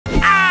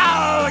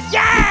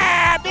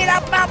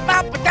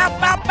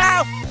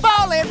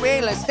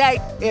estate.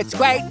 It's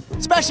great.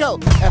 Special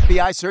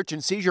FBI search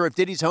and seizure of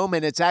Diddy's home,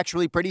 and it's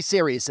actually pretty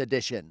serious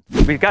edition.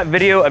 We've got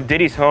video of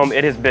Diddy's home.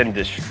 It has been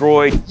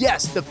destroyed.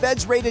 Yes, the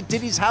feds raided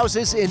Diddy's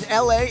houses in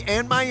LA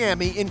and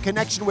Miami in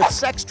connection with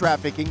sex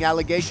trafficking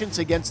allegations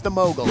against the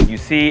mogul. You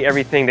see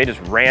everything, they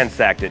just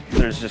ransacked it.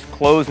 There's just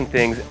clothes and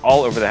things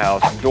all over the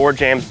house. Door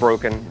jambs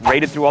broken,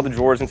 raided through all the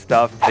drawers and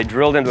stuff. They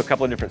drilled into a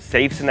couple of different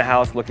safes in the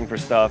house looking for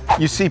stuff.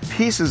 You see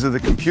pieces of the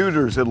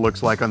computers, it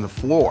looks like, on the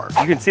floor.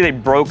 You can see they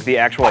broke the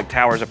actual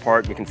towers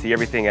apart. You can see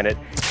everything in it.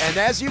 And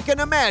as you can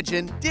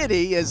imagine,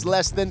 Diddy is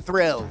less than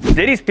thrilled.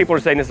 Diddy's people are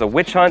saying this is a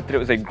witch hunt, that it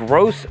was a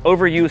gross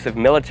overuse of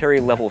military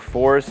level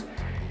force.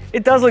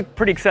 It does look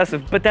pretty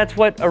excessive, but that's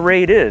what a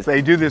raid is.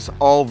 They do this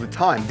all the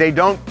time. They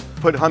don't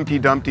put Humpty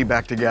Dumpty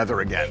back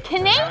together again.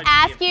 Can they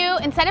ask you,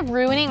 instead of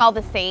ruining all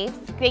the safes,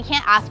 they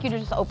can't ask you to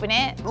just open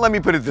it? Let me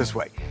put it this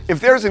way. If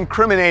there's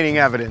incriminating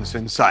evidence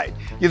in sight,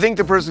 you think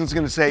the person's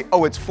gonna say,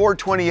 oh, it's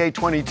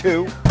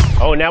 42822?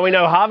 Oh, now we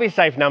know Harvey's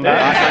safe number. Not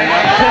my number.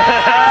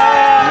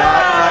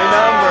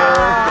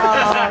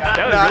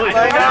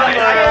 Not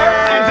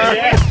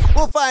my number.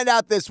 We'll find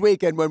out this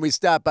weekend when we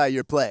stop by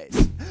your place.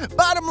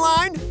 Bottom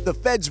line, the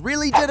feds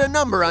really did a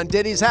number on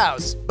Diddy's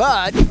house,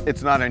 but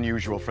It's not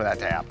unusual for that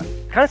to happen.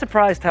 Kind of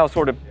surprised how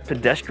sort of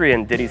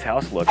pedestrian Diddy's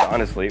house looked,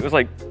 honestly. It was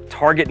like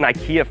Target and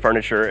IKEA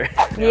furniture.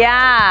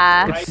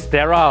 Yeah. It's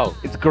sterile.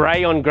 It's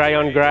gray on gray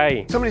on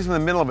gray. Somebody's in the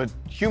middle of a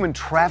human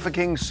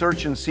trafficking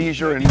search and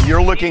seizure, and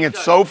you're looking at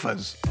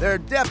sofas. they're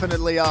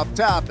definitely off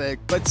topic,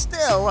 but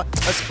still, a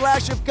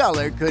splash of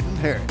color couldn't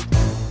hurt.